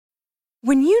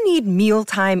When you need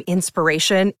mealtime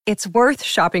inspiration, it's worth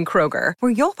shopping Kroger,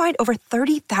 where you'll find over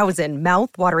 30,000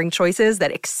 mouth-watering choices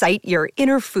that excite your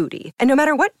inner foodie. And no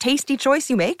matter what tasty choice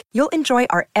you make, you'll enjoy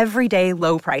our everyday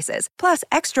low prices, plus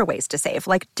extra ways to save,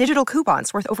 like digital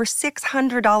coupons worth over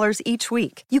 $600 each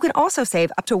week. You can also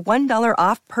save up to $1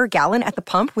 off per gallon at the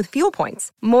pump with fuel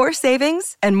points. More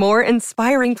savings and more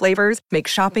inspiring flavors make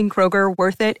shopping Kroger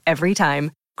worth it every time.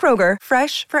 Kroger,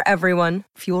 fresh for everyone.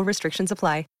 Fuel restrictions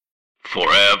apply.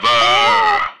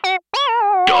 Forever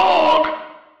Dog.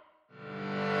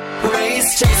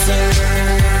 Race Chaser.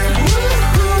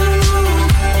 Woo-hoo.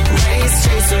 Race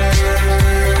Chaser.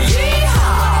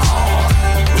 Yeehaw.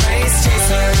 Race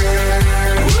Chaser.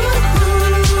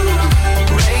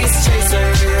 Woo-hoo. Race Chaser.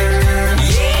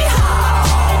 Yeehaw.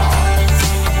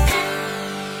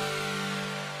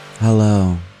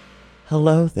 Hello.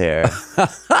 Hello there.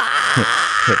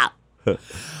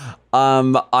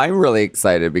 I'm really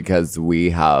excited because we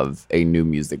have a new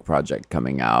music project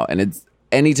coming out, and it's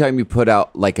anytime you put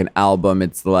out like an album,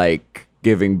 it's like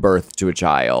giving birth to a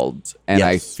child. And Yes.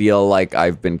 I feel like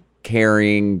I've been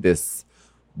carrying this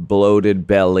bloated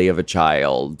belly of a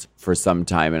child for some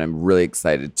time, and I'm really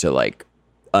excited to like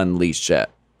unleash it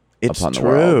upon the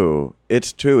world. True.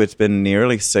 It's true. It's been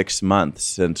nearly 6 months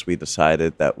since we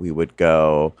decided that we would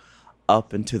go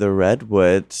up into the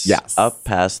redwoods, Yes. up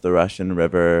past the Russian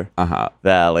River Uh-huh.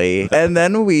 Valley, and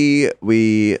then we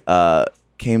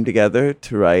came together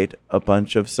to write a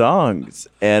bunch of songs,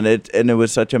 and it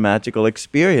was such a magical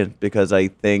experience because I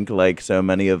think, like so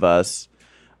many of us,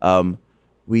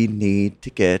 we need to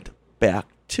get back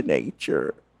to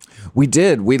nature. We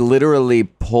did. We literally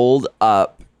pulled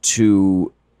up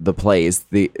to the place.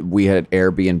 We had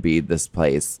Airbnb this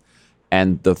place,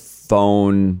 and the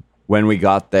phone, when we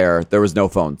got there was no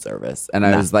phone service. And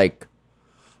I was like,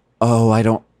 oh, I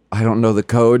don't know the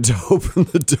code to open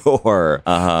the door.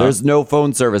 There's no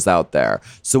phone service out there.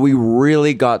 So we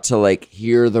really got to like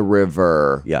hear the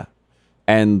river Yeah.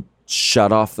 and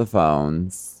shut off the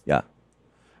phones. Yeah.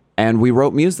 And we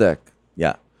wrote music.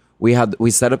 Yeah. We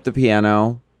set up the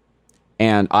piano,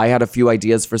 and I had a few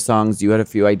ideas for songs. You had a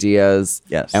few ideas.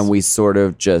 Yes. And we sort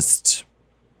of just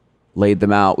laid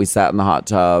them out. We sat in the hot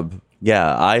tub.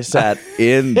 Yeah, I sat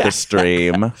in the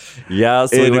stream.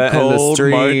 Yes, In a cold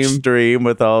March stream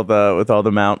with all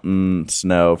the mountain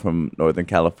snow from Northern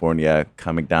California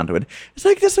coming down to it. It's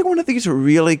like one of these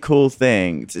really cool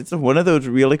things. It's one of those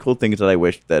really cool things that I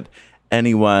wish that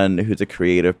anyone who's a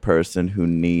creative person who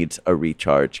needs a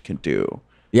recharge can do.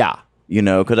 Yeah. You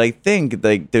know, because I think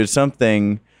like there's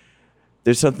something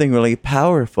really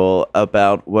powerful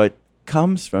about what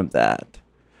comes from that.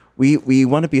 We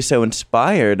want to be so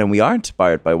inspired, and we are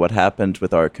inspired by what happens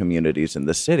with our communities in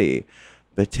the city,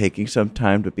 but taking some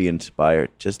time to be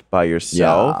inspired just by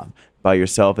yourself,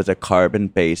 as a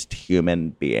carbon-based human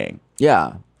being.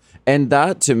 Yeah. And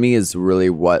that to me is really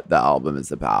what the album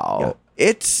is about.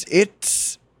 Yeah.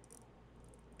 It's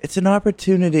an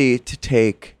opportunity to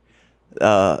take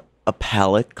a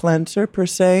palate cleanser per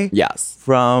se. Yes.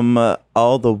 From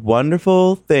all the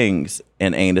wonderful things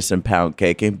in Anus and Pound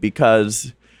Cake, and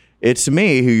because it's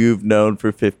me who you've known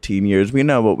for 15 years. We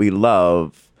know what we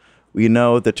love. We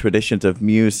know the traditions of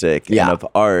music and of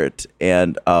art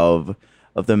and of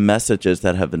the messages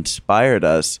that have inspired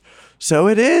us. So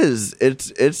it is.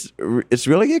 It's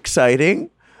really exciting.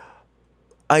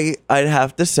 I'd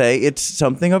have to say it's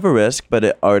something of a risk, but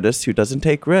an artist who doesn't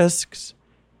take risks,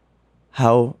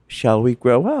 how shall we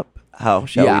grow up? How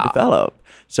shall we develop?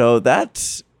 So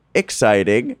that's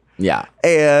exciting. Yeah.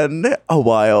 And a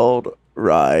wild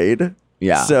ride.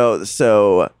 Yeah.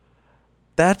 So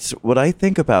that's what I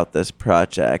think about this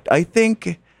project. I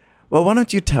think, well, why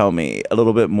don't you tell me a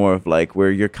little bit more of like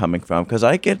where you're coming from? Because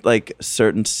I get like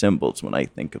certain symbols when I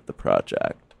think of the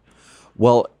project.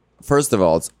 Well, first of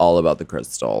all, it's all about the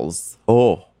crystals.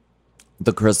 Oh.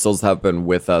 The crystals have been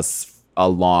with us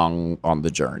along on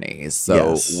the journey.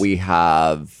 So Yes. we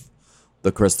have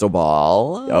the crystal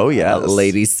ball. Oh, yes.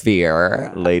 Lady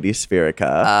Sphere. Lady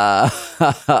Spherica.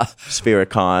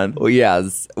 Sphericon. Oh,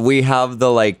 yes. We have the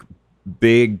like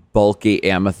big bulky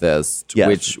amethyst, Yes.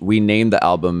 which we named the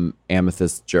album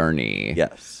Amethyst Journey.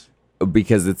 Yes.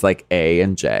 Because it's like A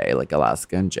and J, like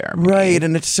Alaska and Jeremy. Right,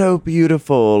 and it's so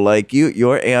beautiful. Like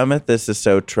your amethyst is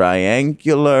so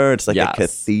triangular. It's like a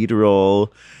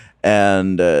cathedral.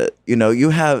 And, you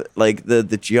have like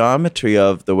the geometry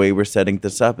of the way we're setting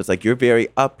this up. It's like you're very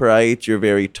upright, you're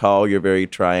very tall, you're very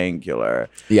triangular.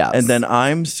 Yes. And then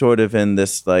I'm sort of in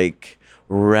this like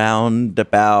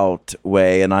roundabout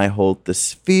way, and I hold the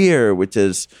sphere, which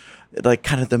is like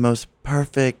kind of the most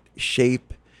perfect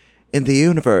shape in the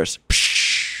universe.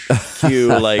 cue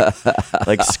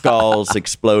like skulls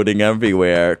exploding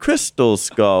everywhere, crystal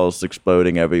skulls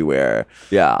exploding everywhere.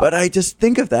 Yeah. But I just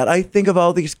think of that. I think of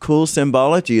all these cool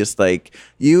symbologies. Like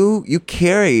you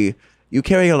carry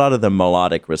a lot of the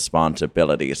melodic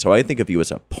responsibility. So I think of you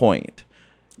as a point,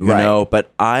 you Right. know.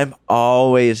 But I'm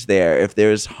always there. If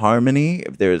there's harmony,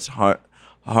 if there's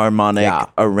harmonic Yeah.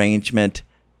 arrangement,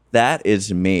 that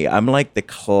is me. I'm like the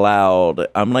cloud.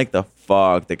 I'm like the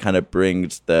fog that kind of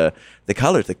brings the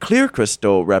colors. The clear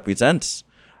crystal represents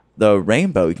the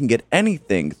rainbow. You can get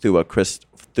anything through a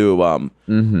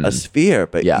a sphere,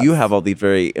 but Yes. you have all these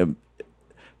very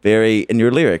in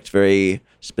your lyrics, very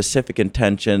specific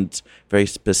intentions, very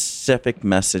specific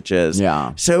messages.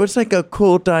 Yeah. So it's like a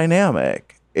cool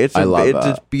dynamic. I love it's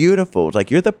that. beautiful. It's like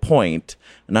you're the point,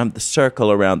 and I'm the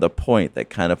circle around the point that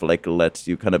kind of like lets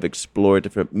you kind of explore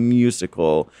different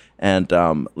musical and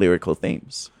lyrical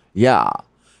themes. Yeah.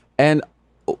 And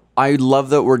I love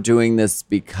that we're doing this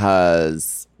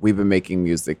because we've been making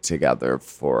music together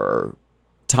for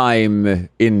time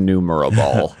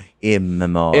innumerable.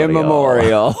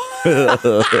 Immemorial.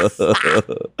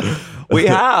 We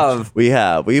have.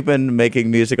 We've been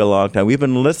making music a long time. We've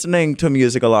been listening to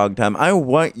music a long time. I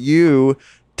want you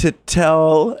to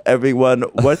tell everyone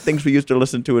what things we used to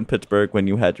listen to in Pittsburgh when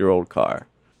you had your old car.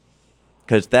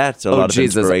 Because that's a lot of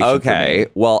inspiration. Okay. For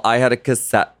me. Well, I had a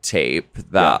cassette tape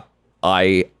that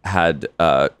I had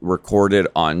recorded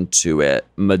onto it.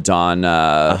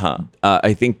 Madonna,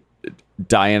 I think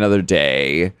Die Another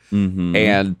Day,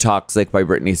 and Toxic by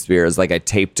Britney Spears. Like I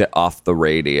taped it off the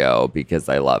radio because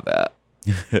I love it.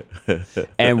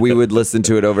 And we would listen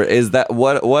to it over. Is that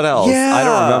what else? Yeah. I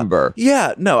don't remember.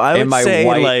 Yeah, no, I would In my say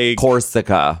white like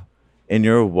Corsica. in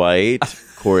your white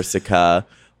Corsica,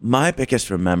 my biggest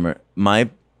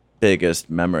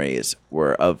memories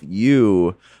were of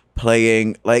you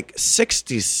playing like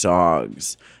 60s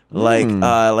songs, like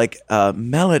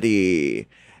Melody,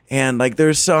 and like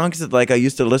there's songs that like I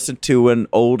used to listen to when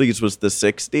oldies was the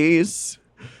 60s,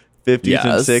 50s Yes.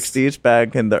 and 60s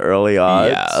back in the early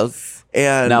odds. Yes.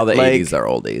 And Now the like, 80s are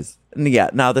oldies. Yeah,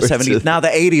 now the 70s, now the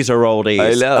 80s are oldies.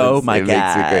 I know, Oh my it makes me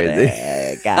God.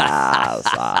 crazy.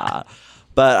 Gosh.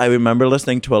 But I remember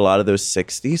listening to a lot of those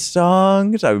 60s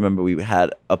songs. I remember we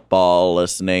had a ball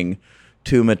listening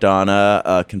to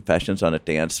Madonna, Confessions on a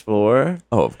Dance Floor.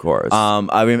 Oh, of course. And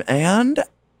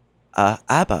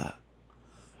ABBA.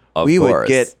 Of We course. would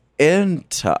get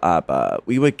into ABBA.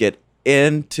 We would get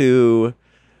into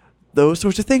those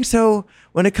sorts of things. So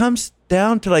when it comes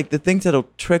down to like the things that'll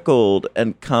trickled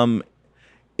and come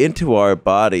into our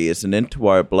bodies and into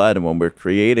our blood, and when we're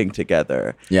creating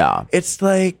together, Yeah. it's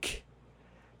like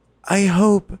I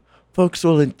hope folks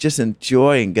will just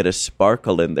enjoy and get a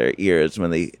sparkle in their ears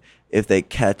if they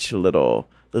catch little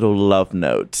love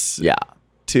notes Yeah.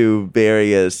 to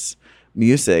various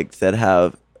music that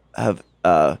have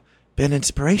been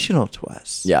inspirational to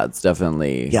us. Yeah, it's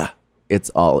definitely. Yeah. It's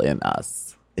all in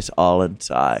us. It's all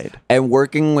inside. And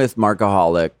working with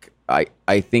Markaholic,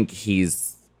 I think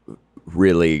he's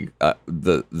really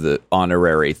the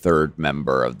honorary third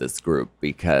member of this group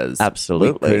because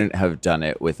Absolutely. we couldn't have done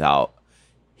it without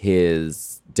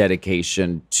his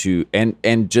dedication to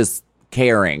and just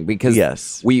caring because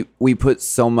Yes. we put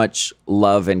so much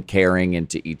love and caring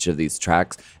into each of these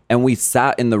tracks, and we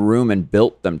sat in the room and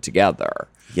built them together.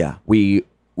 Yeah. We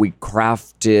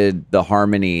crafted the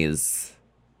harmonies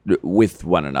with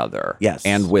one another. Yes.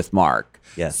 And with Mark.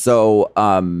 Yes. So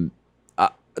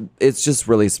it's just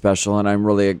really special, and I'm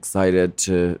really excited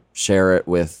to share it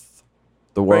with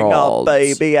the Bring our world.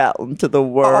 baby out into the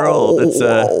world.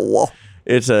 Oh.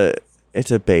 It's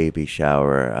a baby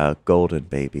shower, a golden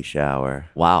baby shower,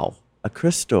 Wow. a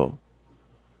crystal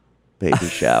baby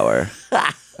shower.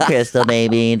 Crystal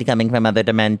baby coming from other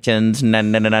dimensions. Na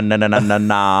na na na na na na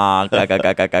na. Ga, ga,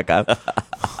 ga, ga, ga, ga.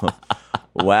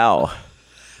 Wow.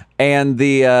 And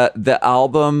the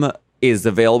album is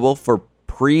available for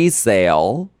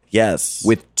pre-sale Yes.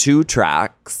 with 2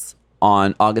 tracks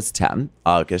on August 10th.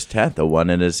 August 10th, a 1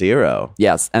 and a 0.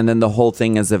 Yes, and then the whole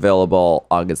thing is available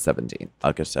August 17th.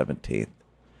 August 17th.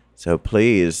 So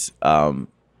please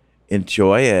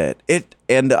enjoy it.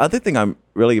 And the other thing I'm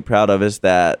really proud of is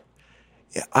that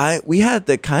we had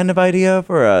the kind of idea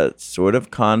for a sort of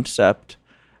concept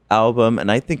album,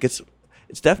 and I think it's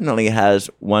definitely has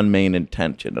one main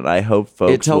intention, and I hope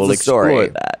folks tells will a story. explore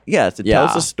that. Yes, it Yeah.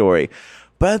 tells a story.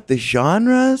 But the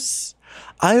genres,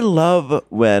 I love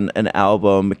when an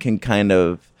album can kind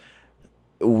of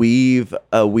weave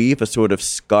a sort of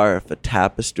scarf, a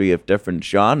tapestry of different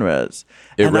genres.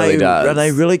 It And really does. And I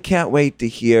really can't wait to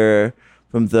hear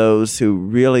from those who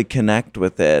really connect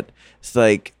with it. It's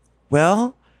like,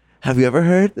 well, have you ever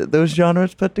heard those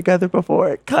genres put together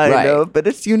before? Kind Right. of, but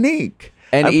it's unique.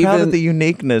 And I'm proud even- of the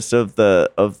uniqueness of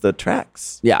the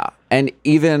tracks. Yeah. And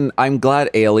even I'm glad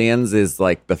Aliens is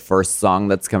like the first song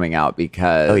that's coming out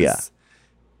because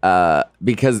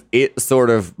because it sort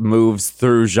of moves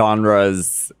through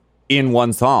genres in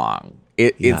one song.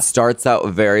 It starts out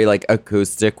very like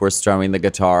acoustic, we're strumming the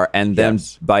guitar, and then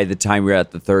Yes. by the time we're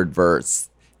at the third verse,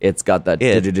 it's got that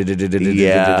It's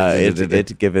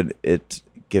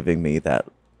giving me that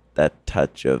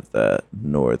touch of the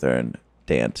northern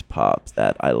dance pop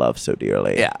that I love so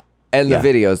dearly. Yeah. And the Yeah.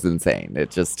 video's insane.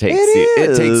 It just takes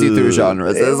it takes you through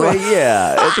genres as well.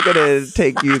 Yeah, it's gonna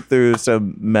take you through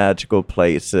some magical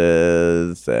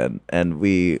places, and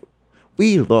we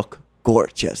look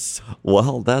gorgeous.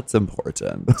 Well, that's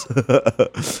important.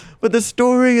 But the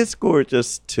story is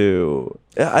gorgeous too.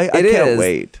 I It can't is.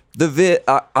 wait.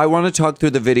 I want to talk through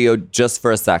the video just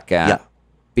for a second. Yeah.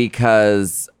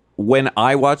 Because when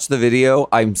I watch the video,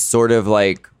 I'm sort of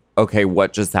like, okay,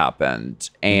 what just happened?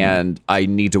 And I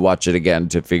need to watch it again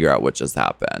to figure out what just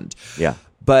happened. Yeah.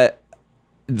 But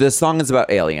the song is about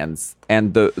aliens,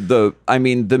 and the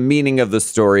meaning of the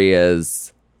story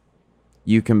is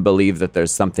you can believe that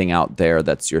there's something out there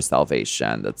that's your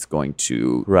salvation, that's going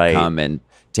to Right. come and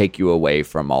take you away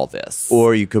from all this.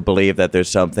 Or you could believe that there's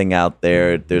something out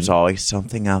there. There's always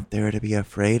something out there to be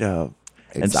afraid of,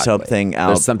 and Exactly. something out.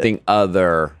 There's something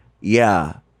other.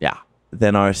 Yeah. Yeah.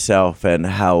 Than ourself, and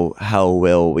how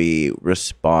will we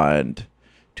respond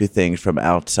to things from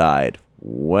outside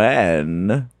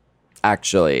when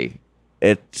Actually,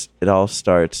 it all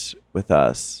starts with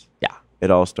us. yeah.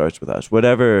 It all starts with us.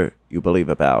 Whatever you believe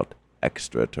about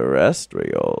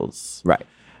extraterrestrials Right.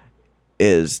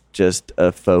 is just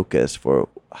a focus for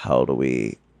how do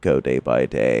we go day by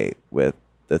day with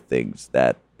the things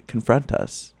that confront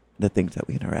us, the things that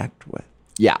we interact with.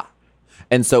 Yeah.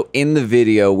 And so in the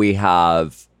video we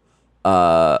have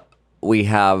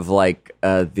like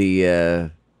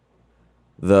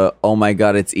the oh my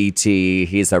god, it's E.T.,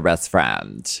 he's our best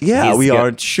friend. Yeah, we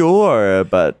aren't sure,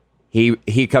 but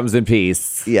he comes in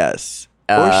peace. yes.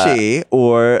 Or she,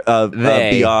 or they.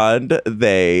 beyond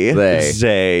they, They.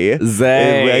 Zay.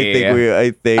 Zay.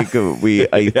 I think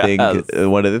Yes.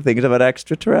 one of the things about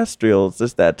extraterrestrials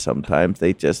is that sometimes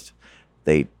they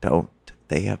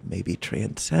have maybe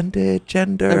transcended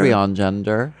gender. They're beyond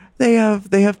gender. They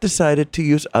have decided to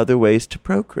use other ways to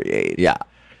procreate. Yeah.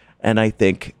 And I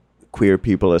think queer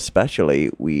people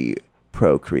especially, we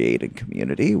procreate in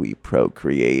community, we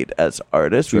procreate as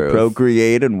artists, Truth. we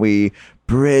procreate and we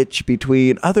bridge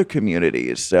between other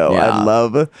communities. So Yeah. I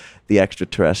love the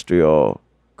extraterrestrial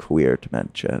queer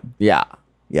dimension. Yeah.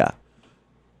 Yeah.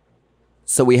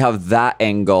 So we have that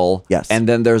angle. Yes. And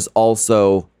then there's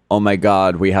also, oh my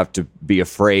God, we have to be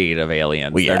afraid of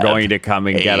aliens. They're have going to come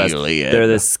and get us. alien. They're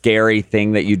the scary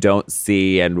thing that you don't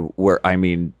see. And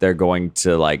they're going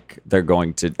to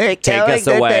take us going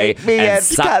to away take me and and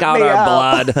suck cut out me our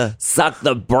out. blood, suck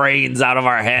the brains out of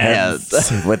our heads.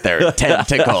 With their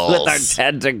tentacles. With our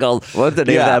tentacles. What's the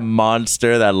name of that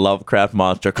monster, that Lovecraft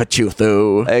monster?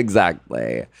 Cthulhu.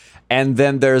 Exactly. And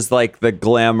then there's like the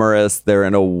glamorous, they're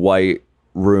in a white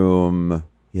room.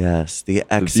 Yes, the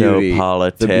beauty-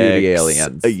 exopolitics, the beauty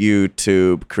aliens.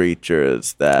 YouTube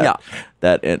creatures that Yeah.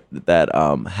 that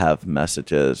have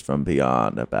messages from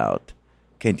beyond about,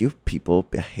 can you people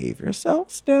behave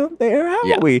yourselves down there? How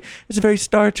Yeah. are we? It's very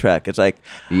Star Trek. It's like,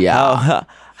 Yeah.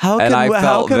 how And can I we, how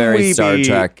felt can very we Star be,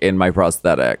 Trek in my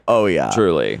prosthetic. Oh yeah,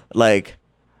 Truly. Like,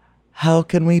 how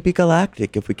can we be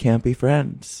galactic if we can't be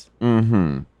friends?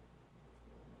 Mm-hmm.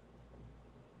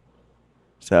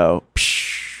 So,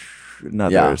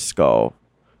 another Yeah. skull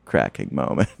cracking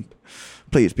moment.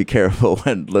 Please be careful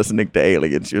when listening to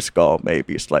aliens. Your skull may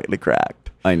be slightly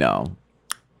cracked. I know.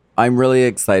 I'm really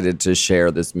excited to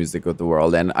share this music with the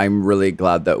world, and I'm really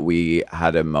glad that we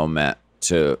had a moment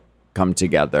to come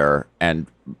together and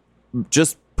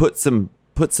just put some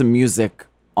music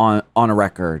on a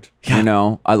record. You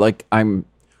know,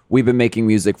 we've been making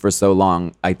music for so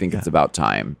long. I think it's about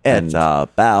time. It's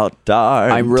about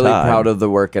darn I'm really time. proud of the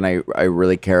work, and I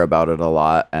really care about it a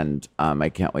lot, and I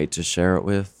can't wait to share it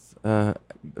with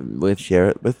Share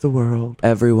it with the world.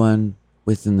 everyone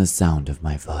within the sound of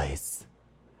my voice.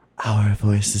 Our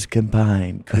voices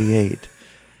combined create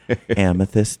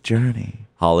Amethyst Journey.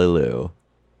 Hallelujah.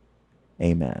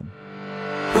 Amen.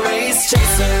 Race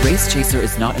Chaser. Race Chaser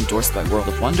is not endorsed by World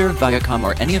of Wonder, Viacom,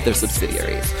 or any of their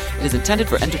subsidiaries. It is intended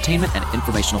for entertainment and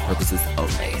informational purposes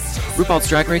only. RuPaul's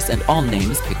Drag Race and all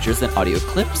names, pictures, and audio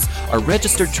clips are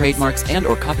registered trademarks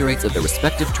and/or copyrights of their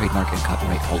respective trademark and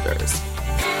copyright holders.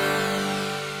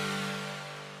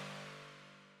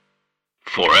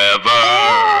 Forever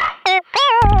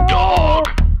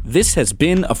This has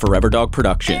been a Forever Dog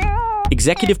production.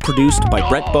 Executive produced by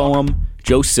Brett Boehm,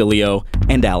 Joe Cilio,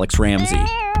 and Alex Ramsey.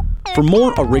 For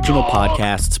more original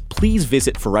podcasts, please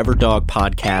visit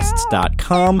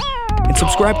foreverdogpodcasts.com and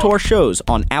subscribe to our shows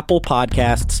on Apple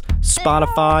Podcasts,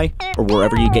 Spotify, or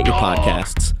wherever you get your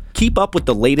podcasts. Keep up with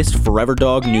the latest Forever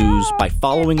Dog news by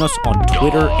following us on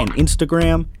Twitter and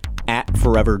Instagram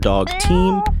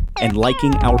 @ForeverDogTeam and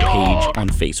liking our page on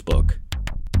Facebook.